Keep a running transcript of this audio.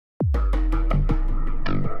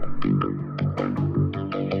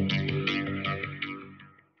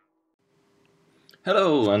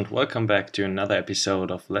Hello and welcome back to another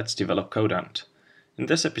episode of Let's Develop CodeHunt. In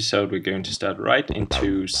this episode we're going to start right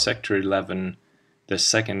into Sector 11, the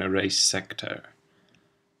second array sector.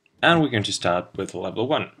 And we're going to start with level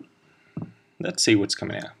 1. Let's see what's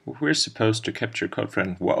coming out. We're supposed to capture code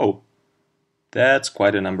friend. Whoa! That's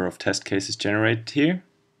quite a number of test cases generated here.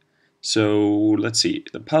 So let's see.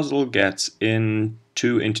 The puzzle gets in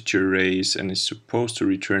two integer arrays and is supposed to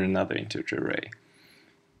return another integer array.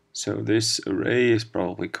 So this array is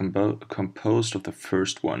probably composed of the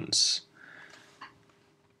first ones.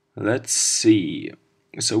 Let's see.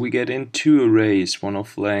 So we get in two arrays, one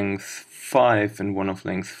of length 5 and one of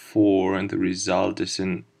length 4, and the result is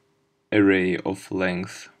an array of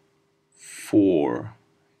length 4,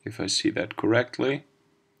 if I see that correctly.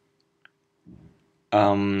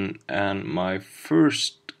 And my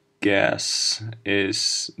first guess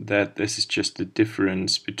is that this is just the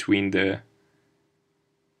difference between the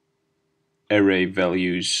array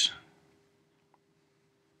values,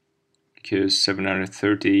 because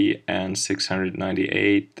 730 and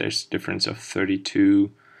 698, there's a difference of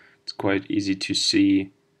 32. It's quite easy to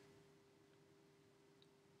see.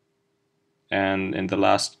 And in the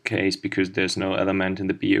last case, because there's no element in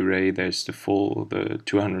the B array, there's the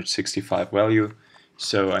 265 value.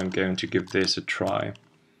 So I'm going to give this a try.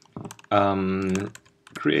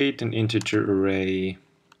 Create an integer array,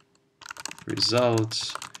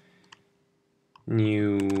 result,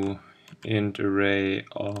 new int array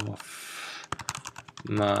of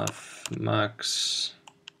math max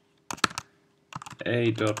a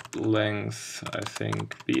dot length, I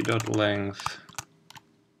think b dot length,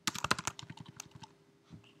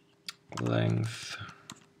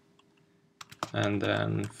 and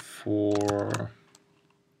then for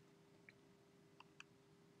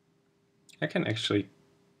I can actually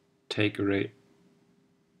take array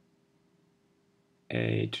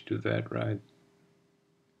a to do that, right?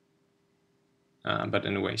 But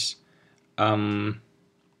anyways, the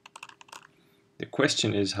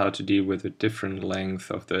question is how to deal with the different length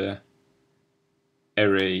of the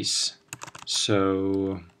arrays.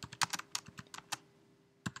 So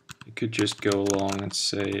you could just go along and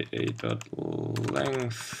say a dot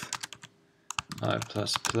length I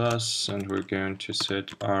plus plus, and we're going to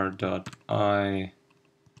set r dot I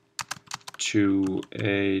to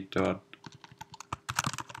a dot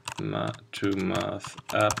to math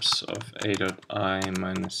apps of a dot I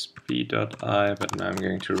minus b dot I, but now I'm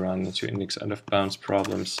going to run into index out of bounds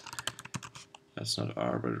problems. That's not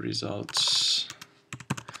r, but results.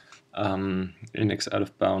 Index out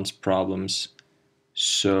of bounds problems.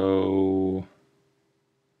 So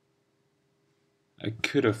I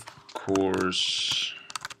could, of course,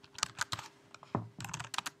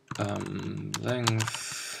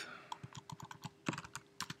 length,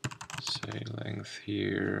 say length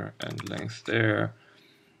here and length there,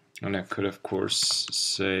 and I could, of course,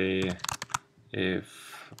 say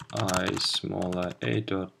if I smaller a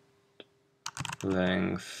dot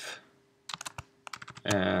length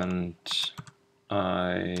and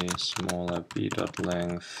I smaller b dot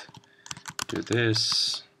length do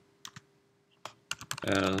this,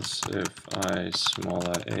 else if I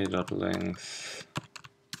smaller a dot length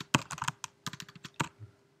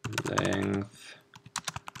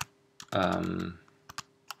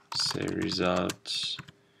say result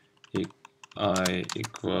I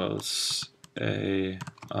equals a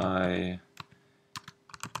I,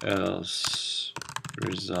 else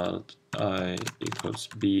result I equals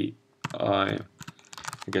b I.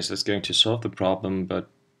 I guess that's going to solve the problem, but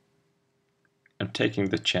I'm taking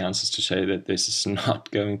the chances to say that this is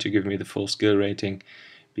not going to give me the full skill rating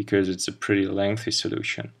because it's a pretty lengthy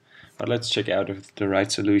solution. But let's check out if it's the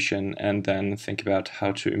right solution and then think about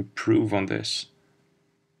how to improve on this.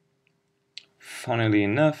 Funnily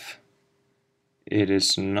enough, it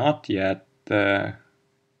is not yet the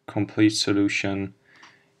complete solution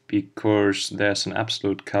because there's an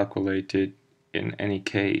absolute calculated in any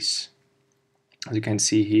case. As you can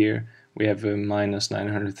see here, we have a minus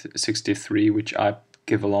 963, which I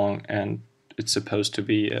give along, and it's supposed to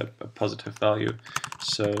be a positive value.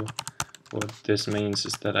 So what this means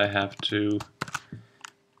is that I have to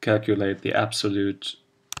calculate the absolute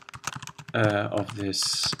of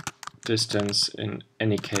this distance in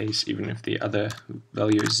any case, even if the other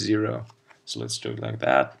value is 0. So let's do it like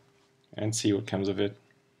that and see what comes of it.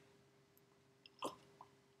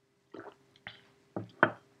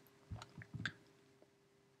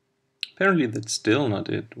 Apparently that's still not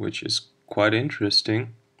it, which is quite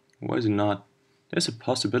interesting. Why is it not? There's a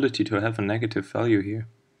possibility to have a negative value here.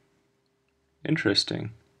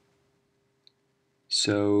 Interesting.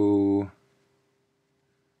 So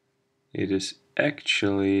it is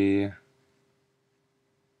actually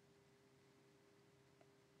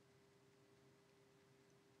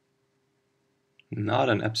not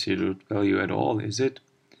an absolute value at all, is it?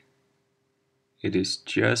 It is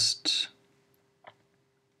just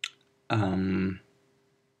A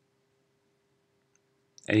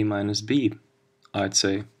minus B, I'd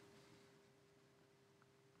say.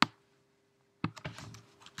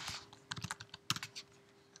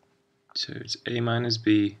 So it's A minus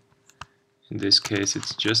B. In this case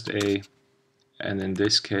it's just A, and in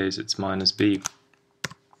this case it's minus B.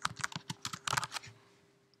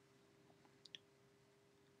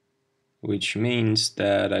 Which means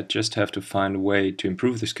that I just have to find a way to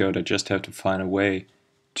improve this code. I just have to find a way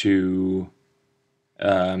to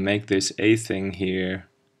make this A thing here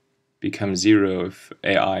become 0 if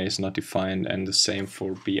AI is not defined, and the same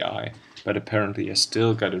for BI. But apparently I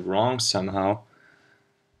still got it wrong somehow.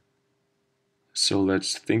 So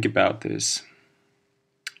let's think about this.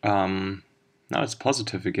 Now it's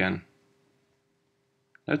positive again.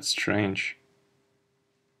 That's strange.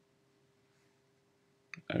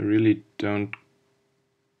 I really don't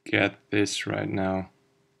get this right now.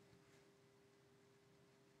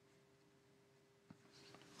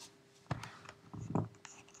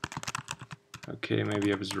 Okay,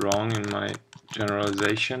 maybe I was wrong in my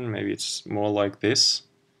generalization. Maybe it's more like this.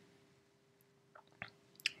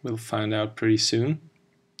 We'll find out pretty soon,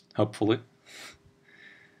 hopefully.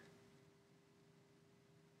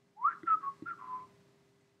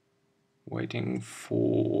 Waiting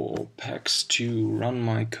for PAX to run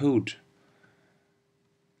my code.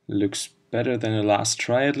 Looks better than the last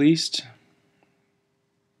try at least.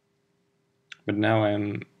 But now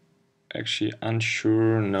I'm actually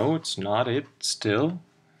unsure. No, it's not it still.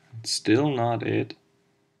 It's still not it.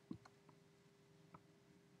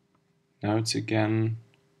 Now it's again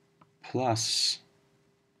plus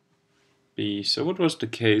B. So what was the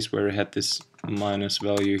case where I had this minus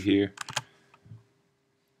value here?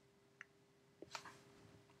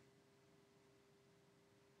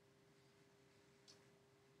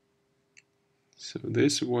 So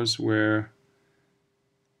this was where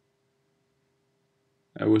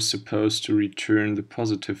I was supposed to return the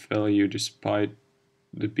positive value despite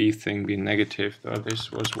the B thing being negative. So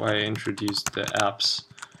this was why I introduced the apps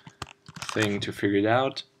thing to figure it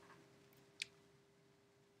out.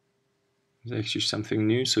 It's actually something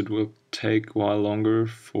new, so it will take a while longer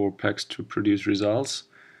for PAX to produce results.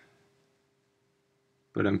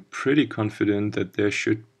 But I'm pretty confident that there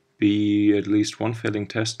should be at least one failing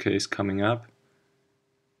test case coming up,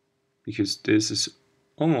 because this is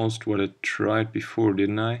almost what I tried before,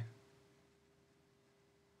 didn't I?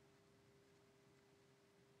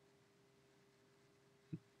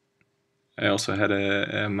 I also had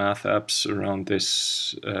a math apps around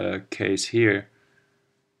this case here,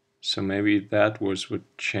 so maybe that was what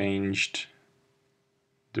changed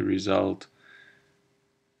the result.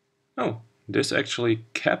 Oh, this actually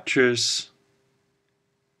captures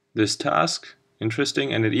this task.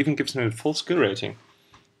 Interesting, and it even gives me a full skill rating.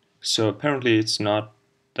 So apparently it's not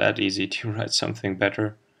that easy to write something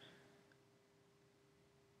better.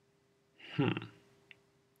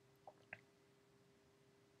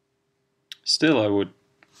 Still, I would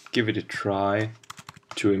give it a try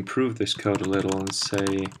to improve this code a little and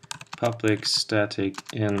say public static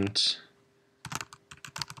int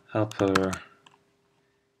helper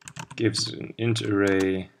gives an int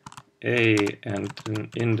array a and an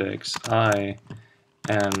index I,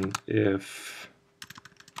 and if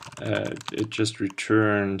it just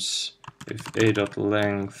returns if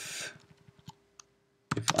a.length,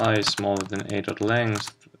 if I is smaller than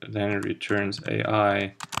a.length, then it returns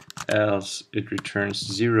AI, else it returns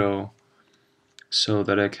 0, so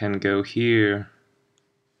that I can go here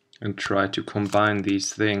and try to combine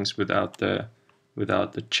these things without the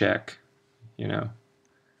check, you know.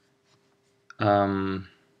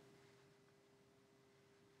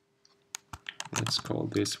 Let's call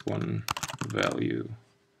this one value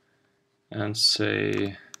and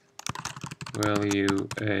say value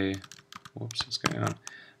a, whoops, what's going on?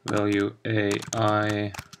 Value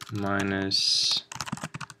AI minus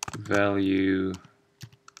value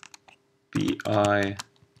BI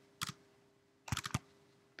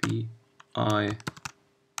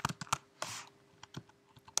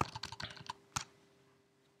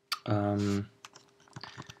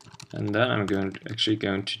and then I'm actually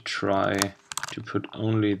going to try to put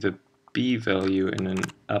only the B value in an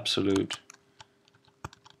absolute.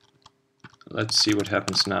 Let's see what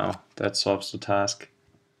happens now. That solves the task.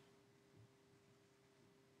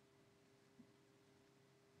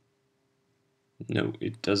 No,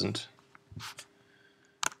 it doesn't.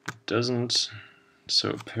 It doesn't. So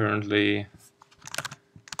apparently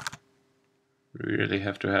we really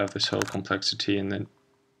have to have this whole complexity, and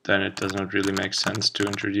then it does not really make sense to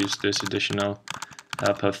introduce this additional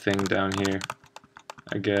helper thing down here,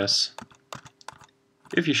 I guess.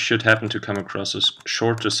 If you should happen to come across a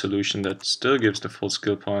shorter solution that still gives the full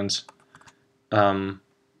skill points,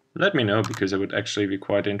 let me know, because I would actually be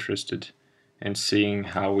quite interested in seeing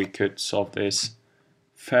how we could solve this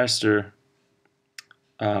faster.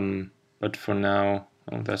 But for now,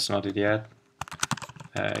 that's not it yet.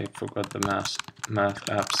 I forgot the math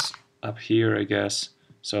apps up here, I guess.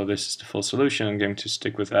 So this is the full solution. I'm going to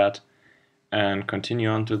stick with that and continue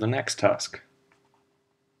on to the next task.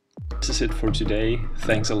 This is it for today.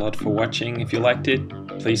 Thanks a lot for watching. If you liked it,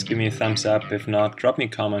 please give me a thumbs up. If not, drop me a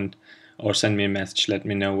comment or send me a message. Let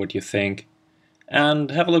me know what you think.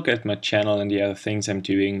 And have a look at my channel and the other things I'm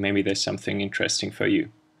doing. Maybe there's something interesting for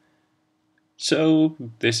you. So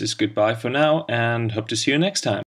this is goodbye for now, and hope to see you next time.